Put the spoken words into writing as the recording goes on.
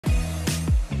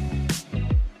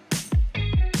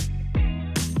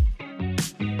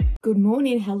Good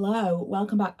morning, hello,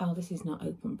 welcome back. Oh, this is not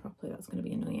open properly, that's going to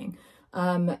be annoying.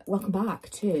 Welcome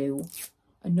back to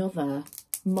another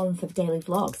month of daily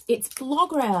vlogs. It's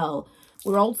VLOGRIL.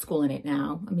 We're old school in it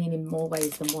now. I mean, in more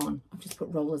ways than one. I've just put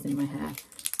rollers in my hair.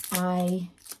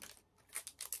 I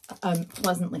am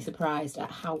pleasantly surprised at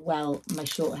how well my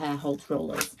short hair holds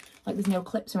rollers. Like, there's no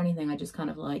clips or anything. I just kind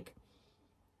of like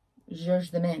zhuzh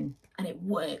them in and it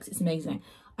works. It's amazing.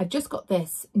 I've just got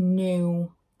this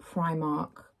new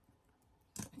Primark.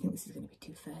 I think this is going to be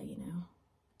too fair, you know.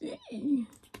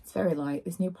 It's very light.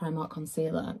 This new Primark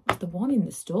concealer. The one in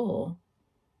the store,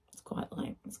 it's quite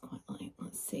light. It's quite light.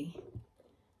 Let's see.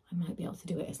 I might be able to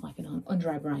do it as like an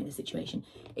under eye brightener situation.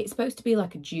 It's supposed to be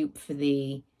like a dupe for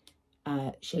the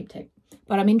Shape Tape.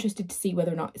 But I'm interested to see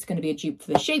whether or not it's going to be a dupe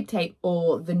for the Shape Tape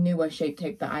or the newer Shape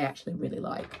Tape that I actually really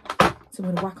like. So I'm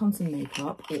going to whack on some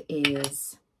makeup. It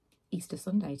is Easter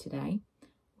Sunday today.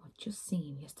 I've just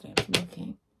seen yesterday, I was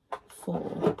looking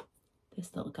for this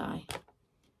little guy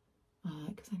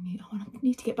because I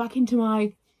need to get back into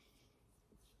my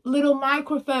little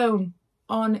microphone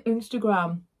on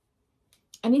Instagram.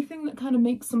 Anything that kind of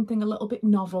makes something a little bit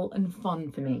novel and fun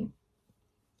for me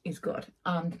is good,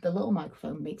 and the little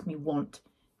microphone makes me want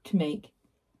to make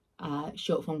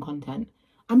short form content.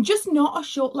 I'm just not a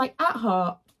short, like at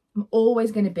heart I'm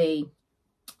always going to be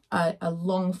a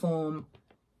long form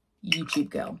YouTube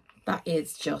girl. That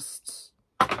is just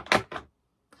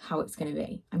how it's going to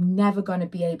be. I'm never going to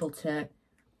be able to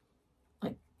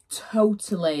like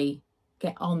totally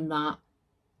get on that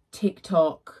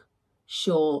TikTok,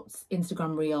 shorts,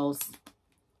 Instagram reels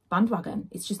bandwagon.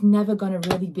 It's just never going to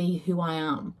really be who I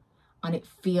am. And it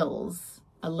feels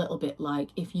a little bit like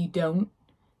if you don't,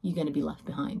 you're going to be left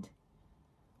behind.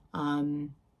 I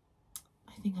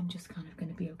think I'm just kind of going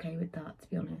to be okay with that, to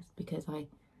be honest, because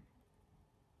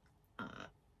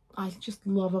I just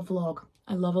love a vlog.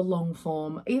 I love a long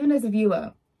form. Even as a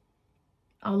viewer,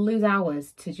 I'll lose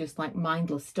hours to just like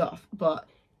mindless stuff, but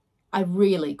I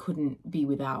really couldn't be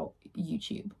without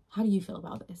YouTube. How do you feel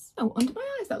about this? Oh, under my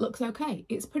eyes, that looks okay.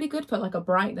 It's pretty good for like a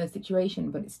brightener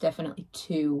situation, but it's definitely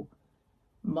too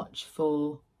much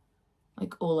for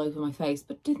like all over my face.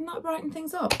 But didn't that brighten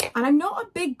things up? And I'm not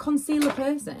a big concealer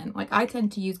person. Like, I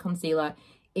tend to use concealer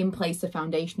in place of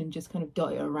foundation and just kind of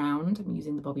dot it around. I'm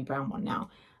using the Bobbi Brown one now.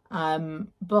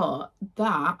 But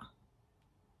that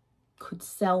could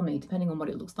sell me, depending on what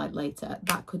it looks like later,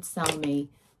 that could sell me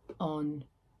on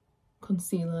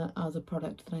concealer as a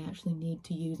product that I actually need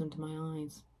to use under my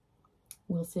eyes.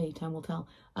 We'll see, time will tell.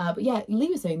 But yeah, Lee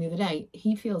was saying the other day,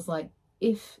 he feels like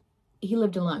if he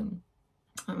lived alone,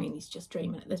 I mean, he's just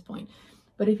dreaming at this point,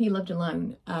 but if he lived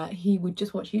alone, he would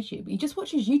just watch YouTube. He just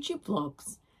watches YouTube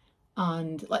vlogs.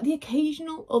 And like the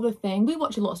occasional other thing, we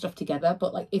watch a lot of stuff together,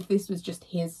 but like if this was just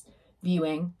his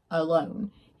viewing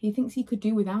alone, he thinks he could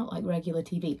do without like regular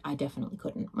TV. I definitely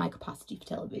couldn't. My capacity for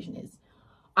television is,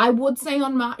 I would say,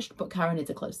 unmatched, but Karen is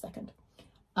a close second.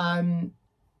 But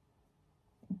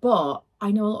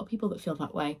I know a lot of people that feel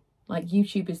that way. Like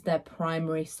YouTube is their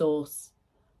primary source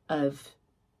of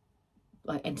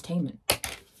like entertainment.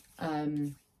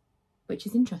 Which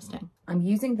is interesting. I'm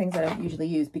using things I don't usually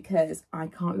use because I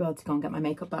can't be able to go and get my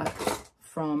makeup back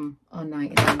from our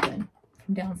night in London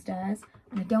from downstairs.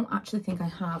 And I don't actually think I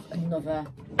have another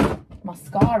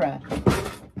mascara.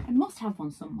 I must have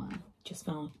one somewhere. Just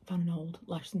found an old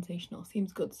Lash Sensational.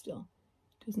 Seems good still.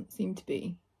 Doesn't seem to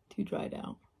be too dried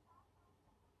out.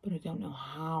 But I don't know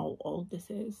how old this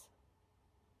is.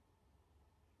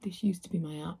 This used to be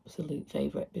my absolute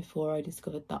favourite before I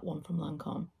discovered that one from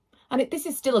Lancome. And this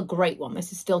is still a great one.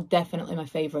 This is still definitely my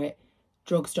favourite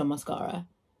drugstore mascara.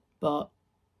 But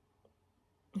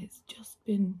it's just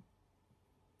been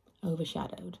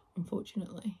overshadowed,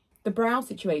 unfortunately. The brow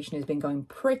situation has been going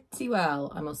pretty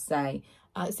well, I must say,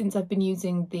 since I've been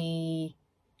using the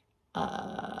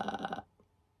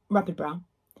Rapid Brow.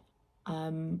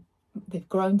 They've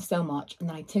grown so much. And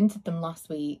then I tinted them last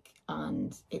week.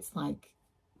 And it's like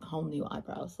whole new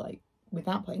eyebrows. Like,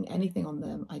 without putting anything on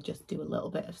them, I just do a little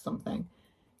bit of something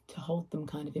to hold them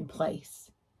kind of in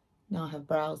place. Now I have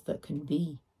brows that can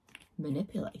be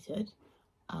manipulated,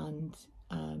 and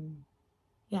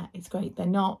yeah, it's great. They're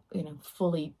not, you know,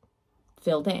 fully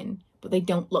filled in, but they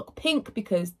don't look pink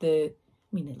because they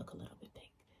look a little bit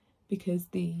pink because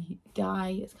the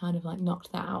dye has kind of like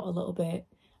knocked that out a little bit,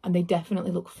 and they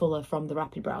definitely look fuller from the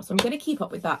Rapid Brow. So I'm going to keep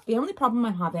up with that. The only problem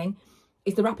I'm having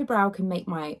is the Rapid Brow can make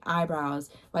my eyebrows,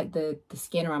 like the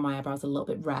skin around my eyebrows, a little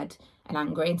bit red and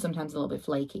angry and sometimes a little bit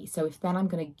flaky. So if then I'm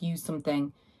going to use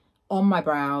something on my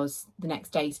brows the next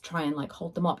day to try and like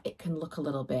hold them up, it can look a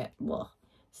little bit, well.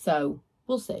 So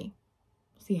we'll see.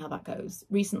 see how that goes.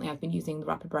 Recently I've been using the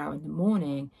Rapid Brow in the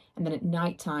morning, and then at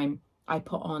night time I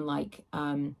put on like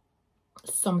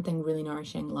something really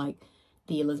nourishing, like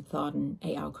the Elizabeth Arden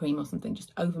 8-hour cream or something,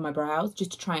 just over my brows,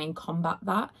 just to try and combat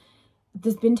that.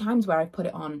 There's been times where I've put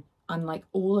it on and like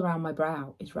all around my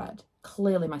brow is red.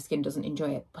 Clearly my skin doesn't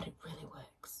enjoy it, but it really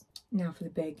works. Now for the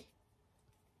big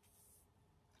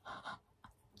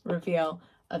reveal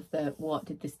of the what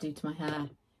did this do to my hair.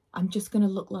 I'm just gonna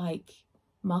look like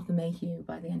Martha Mayhew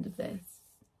by the end of this.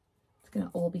 It's gonna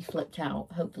all be flipped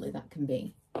out. Hopefully that can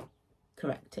be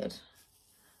corrected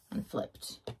and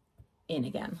flipped in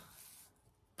again.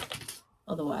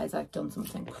 Otherwise I've done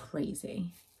something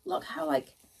crazy. Look how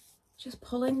like just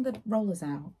pulling the rollers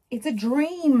out. It's a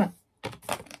dream.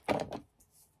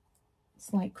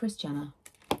 It's like Kris Jenner.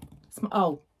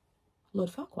 Oh, Lord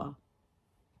Farquhar.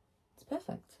 It's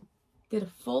perfect. Did a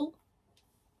full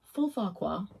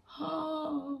Farquhar.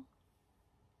 Oh,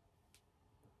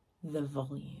 the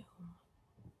volume.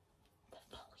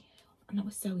 And that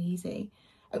was so easy.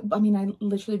 I mean, I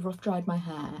literally rough dried my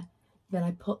hair, then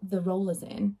I put the rollers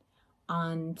in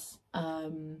and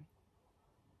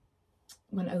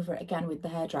went over it again with the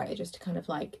hairdryer just to kind of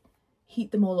like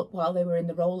heat them all up while they were in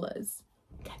the rollers.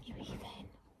 Can you even?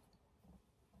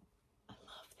 I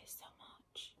love this so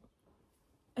much.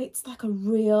 It's like a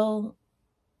real,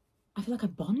 I feel like a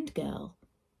Bond girl.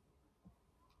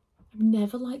 I've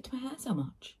never liked my hair so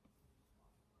much.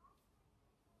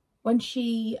 When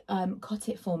she cut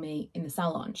it for me in the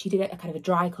salon, she did it a kind of a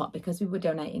dry cut because we were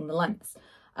donating the lengths.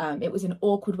 It was an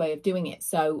awkward way of doing it.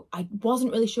 So I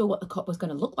wasn't really sure what the cut was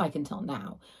going to look like until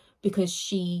now, because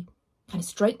she kind of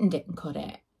straightened it and cut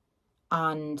it.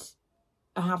 And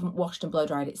I haven't washed and blow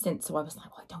dried it since. So I was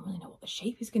like, well, I don't really know what the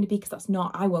shape is going to be, because that's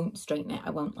not, I won't straighten it. I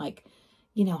won't like,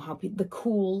 you know, how the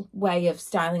cool way of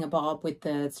styling a bob with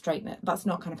the straightener. That's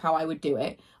not kind of how I would do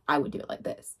it. I would do it like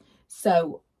this.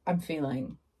 So I'm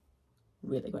feeling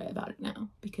really great about it now,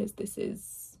 because this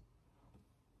is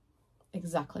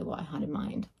exactly what I had in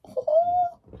mind.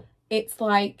 Oh, it's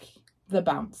like the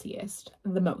bounciest,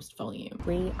 the most volume.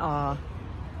 We are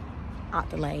at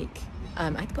the lake.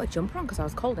 I had to put a jumper on because I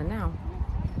was cold, and now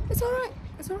it's all right.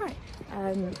 It's all right.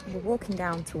 We're walking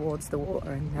down towards the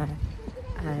water,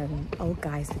 and old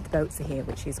guys with the boats are here,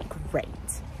 which is great.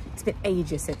 It's been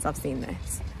ages since I've seen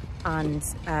this, and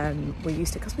we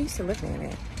used to live near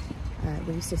it.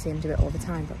 We used to see them do it all the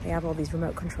time, but they have all these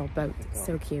remote controlled boats. It's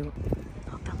so cute.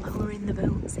 Look, they're lowering the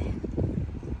boats in.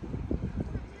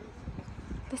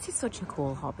 This is such a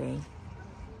cool hobby.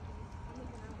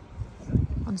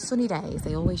 On sunny days,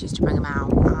 they always used to bring them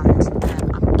out,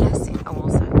 and I'm guessing, oh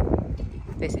also,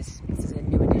 this is a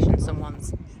new addition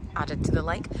someone's added to the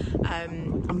lake.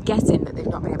 I'm guessing that they've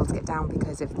not been able to get down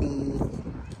because of the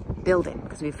building,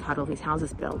 because we've had all these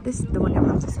houses built. The window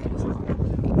house is here as well.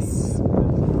 It's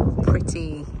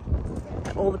pretty.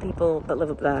 All the people that live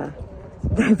up there,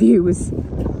 their views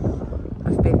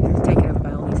have been taken over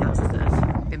by all these houses that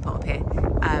have been put up here.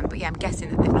 But yeah, I'm guessing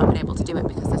that they've not been able to do it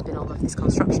because there's been all of this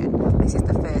construction. This is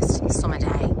the first summer day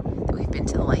that we've been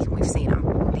to the lake and we've seen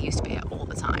them. They used to be here all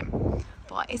the time.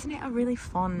 But isn't it a really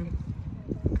fun,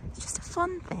 it's just a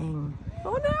fun thing.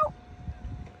 Oh no!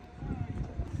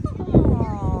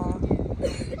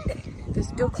 Aww.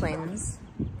 There's ducklings.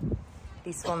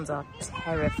 These swans are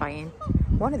terrifying.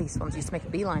 One of these swans used to make a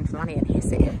beeline for Manny and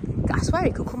hiss at him. I swear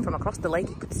he could come from across the lake,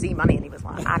 he could see Manny and he was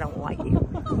like, I don't like you.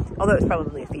 Although it's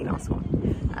probably a female swan.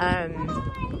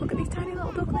 Look at these tiny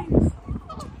little ducklings.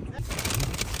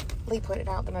 Lee pointed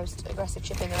out the most aggressive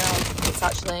chip in the world. It's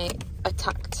actually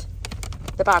attacked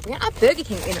the bag. We haven't had Burger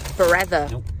King in forever.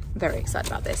 Nope. I'm very excited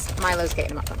about this. Milo's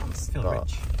getting a McDonald's. Feel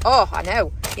rich. Oh, I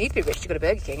know. You need to be rich to go to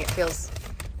Burger King. It feels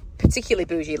particularly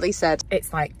bougie. Lee said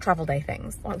it's like travel day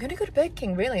things. Well, I'm going to go to Burger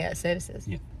King really at services.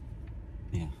 Yeah.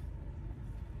 Yeah.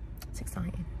 It's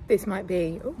exciting. This might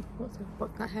be, oh,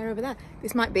 what's that hair over there?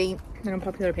 This might be an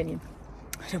unpopular opinion.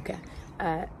 I don't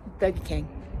care. Burger King,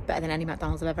 better than any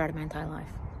McDonald's I've ever had in my entire life.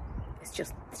 It's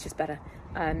just better.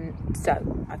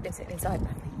 So I've been sitting inside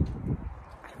lately.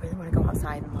 I really want to go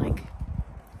outside and like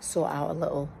sort out a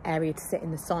little area to sit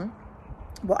in the sun.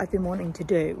 What I've been wanting to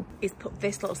do is put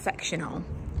this little section on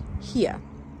here.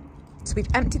 So we've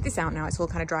emptied this out now, it's all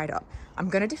kind of dried up. I'm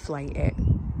going to deflate it,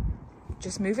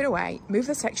 just move it away, move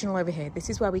the sectional over here. This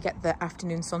is where we get the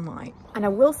afternoon sunlight. And I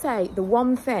will say the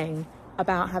one thing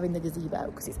about having the gazebo,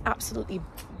 because it's absolutely,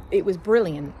 it was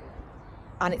brilliant,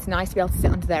 and it's nice to be able to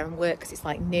sit under there and work because it's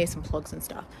like near some plugs and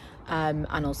stuff,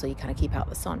 and also you kind of keep out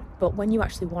the sun. But when you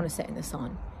actually want to sit in the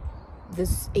sun,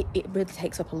 it really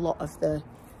takes up a lot of the,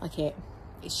 like it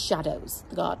shadows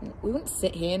the garden. We wouldn't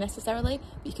sit here necessarily,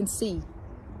 but you can see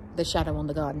the shadow on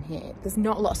the garden here. There's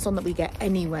not a lot of sun that we get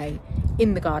anyway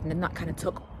in the garden, and that kind of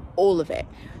took all of it.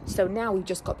 So now we've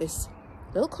just got this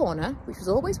little corner, which was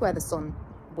always where the sun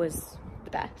was the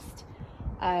best.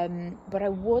 But I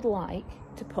would like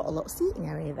to put a little seating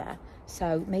area there.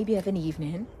 So maybe of an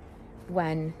evening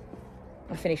when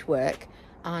I finish work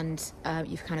and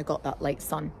you've kind of got that late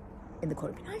sun in the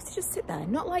corner. It'd be nice to just sit there,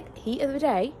 not like heat of the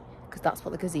day, because that's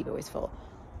what the gazebo is for.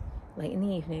 Late in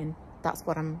the evening, that's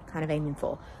what I'm kind of aiming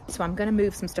for. So I'm going to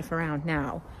move some stuff around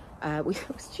now. We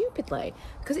stupidly,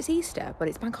 because it's Easter, but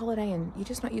it's bank holiday and you're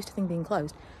just not used to things being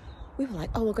closed. We were like,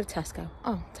 oh, we'll go to Tesco.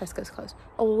 Oh, Tesco's closed.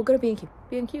 Oh, well, we'll go to B&Q.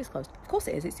 B&Q is closed. Of course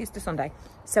it is. It's Easter Sunday.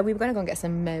 So we were going to go and get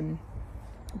some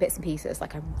bits and pieces.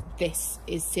 Like, this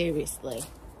is seriously,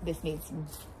 this needs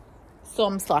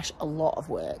some / a lot of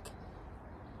work.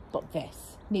 But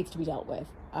this needs to be dealt with.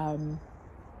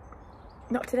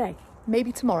 Not today.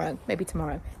 Maybe tomorrow. Maybe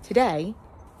tomorrow. Today,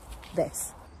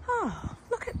 this. Oh,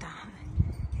 look at that.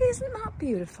 Isn't that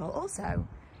beautiful? Also,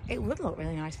 it would look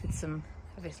really nice with some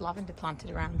of this lavender planted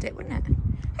around it, wouldn't it?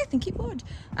 I think it would.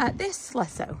 This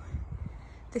less so.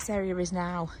 This area is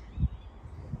now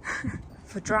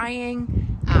for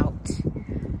drying out.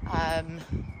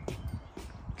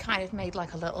 Kind of made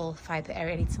like a little fire pit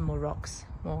area. I need some more rocks,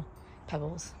 more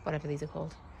pebbles, whatever these are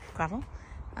called, gravel.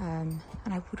 And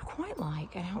I would quite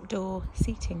like an outdoor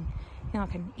seating, you know,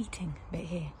 like an eating bit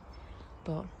here.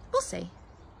 But we'll see.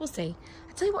 We'll see.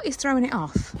 I tell you what is throwing it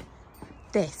off.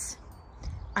 This.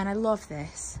 And I love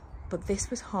this, but this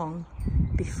was hung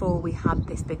before we had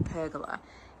this big pergola,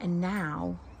 and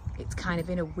now it's kind of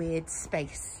in a weird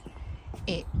space.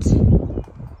 It's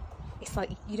like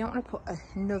you don't want to put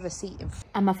another seat in.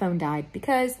 And my phone died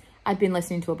because I'd been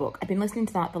listening to a book. I've been listening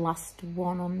to that, The Last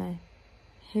One on the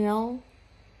Hill.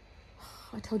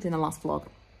 I told you in the last vlog.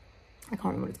 I can't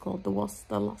remember what it's called. The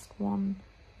Last One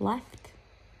Left.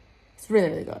 It's really,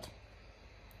 really good.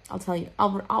 I'll tell you.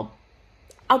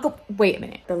 I'll go, wait a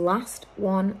minute. The Last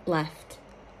One Left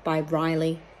by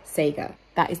Riley Sager.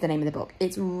 That is the name of the book.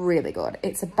 It's really good.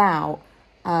 It's about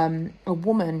a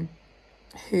woman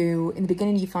who, in the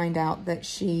beginning, you find out that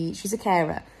she's a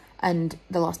carer and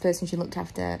the last person she looked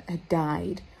after had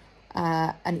died.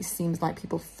 And it seems like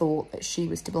people thought that she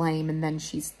was to blame, and then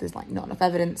there's like not enough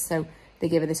evidence, so they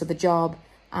give her this other job,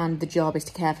 and the job is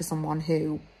to care for someone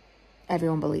who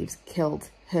everyone believes killed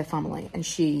her family, and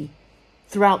she...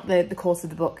 Throughout the course of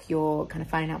the book, you're kind of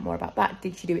finding out more about that.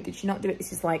 Did she do it? Did she not do it?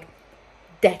 This is like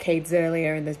decades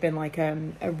earlier, and there's been like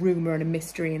a rumour and a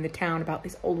mystery in the town about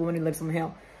this old woman who lives on the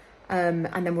hill. And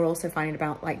then we're also finding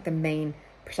about like the main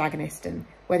protagonist and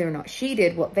whether or not she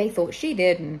did what they thought she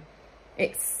did. And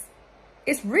it's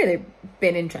really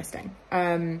been interesting.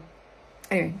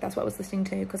 Anyway, that's what I was listening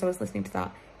to, because I was listening to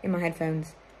that in my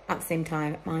headphones at the same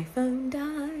time. My phone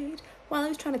died while I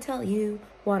was trying to tell you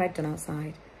what I'd done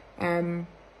outside.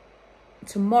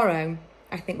 Tomorrow,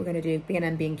 I think we're going to do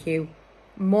B&M, B&Q,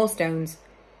 more stones,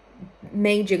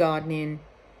 major gardening.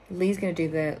 Lee's going to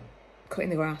do the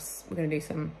cutting the grass. We're going to do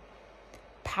some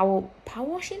power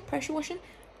washing, pressure washing.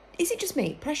 Is it just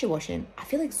me? Pressure washing. I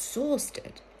feel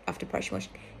exhausted after pressure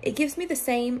washing. It gives me the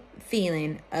same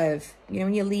feeling of, you know,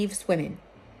 when you leave swimming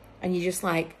and you're just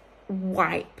like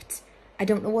wiped. I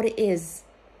don't know what it is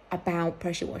about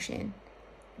pressure washing,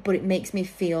 but it makes me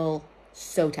feel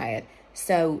so tired.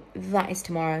 So that is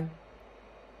tomorrow.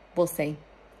 We'll see.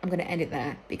 I'm going to end it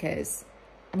there because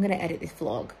I'm going to edit this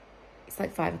vlog. It's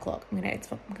like 5 o'clock. I'm going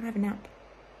to have a nap.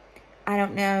 I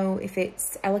don't know if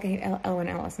it's... Elle went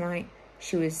out last night.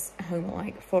 She was home at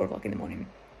like 4 o'clock in the morning.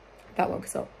 That woke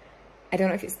us up. I don't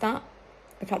know if it's that,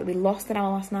 the fact that we lost an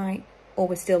hour last night, or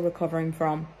we're still recovering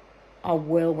from our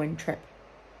whirlwind trip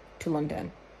to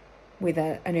London with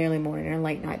an early morning and a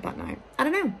late night that night. I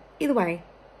don't know. Either way,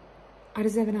 I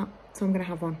deserve a nap, so I'm going to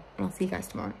have one, and I'll see you guys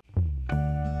tomorrow.